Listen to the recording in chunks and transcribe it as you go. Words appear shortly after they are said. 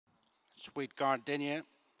Sweet Gardenia,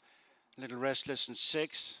 Little Restless in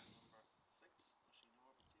 6.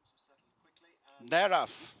 They're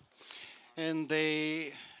off in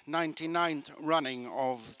the 99th running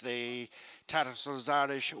of the Tattersalls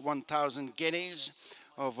Irish 1,000 guineas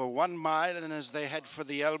over 1 mile, and as they head for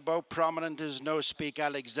the elbow, prominent is No Speak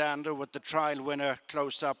Alexander with the trial winner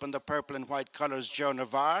close up in the purple and white colours, Joan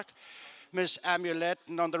Of Arc. Miss Amulet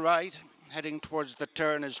on the right, heading towards the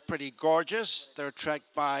turn, is Pretty Gorgeous. They're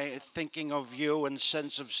tracked by Thinking of You and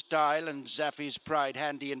Sense of Style and Zaffy's Pride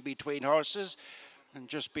handy in between horses. And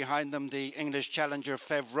just behind them, the English challenger,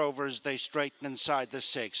 Fev Rovers, they straighten inside the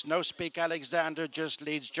 6. No Speak Alexander just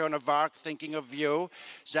leads Joan of Arc, Thinking of You,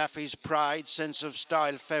 Zaffy's Pride, Sense of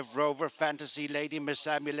Style, Fev Rover, Fantasy Lady, Miss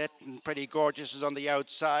Amulet, and Pretty Gorgeous is on the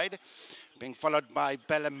outside, being followed by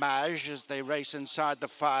Bellamage as they race inside the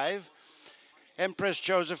 5. Empress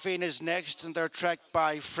Josephine is next, and they're tracked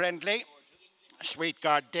by Friendly, Sweet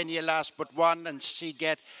Gardenia last but one, and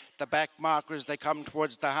Seaget the back markers. They come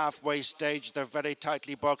towards the halfway stage. They're very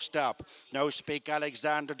tightly boxed up. No Speak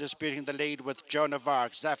Alexander disputing the lead with Joan of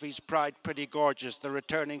Arc. Zaffy's Pride, Pretty Gorgeous. The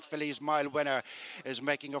returning fillies mile winner is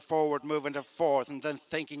making a forward move into 4th, and then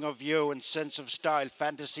Thinking of You and Sense of Style.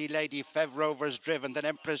 Fantasy Lady, Fev Rovers driven, then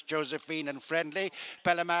Empress Josephine and Friendly.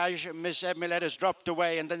 Bellamage, Miss Amulet is dropped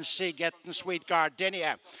away, and then Seaget and Sweet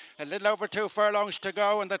Gardenia. A little over 2 furlongs to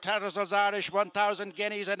go in the Tattersalls Irish 1,000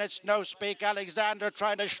 guineas, and it's No Speak Alexander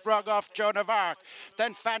trying to shrug off Joan of Arc.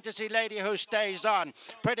 Then Fantasy Lady, who stays on.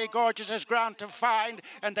 Pretty Gorgeous is ground to find,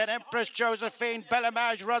 and then Empress Josephine.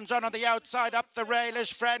 Bellamage runs on the outside. Up the rail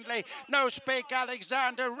is Friendly. No Speak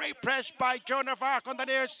Alexander repressed by Joan of Arc on the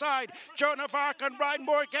near side. Joan of Arc and Ryan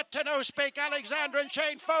Moore get to No Speak Alexander and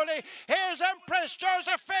Shane Foley. Here's Empress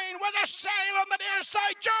Josephine with a sail on the near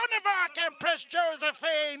side. Joan of Arc, Empress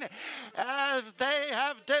Josephine. They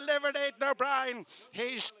have delivered Aidan O'Brien.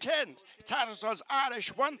 He's 10th. Tattersalls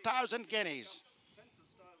Irish 1,000 guineas.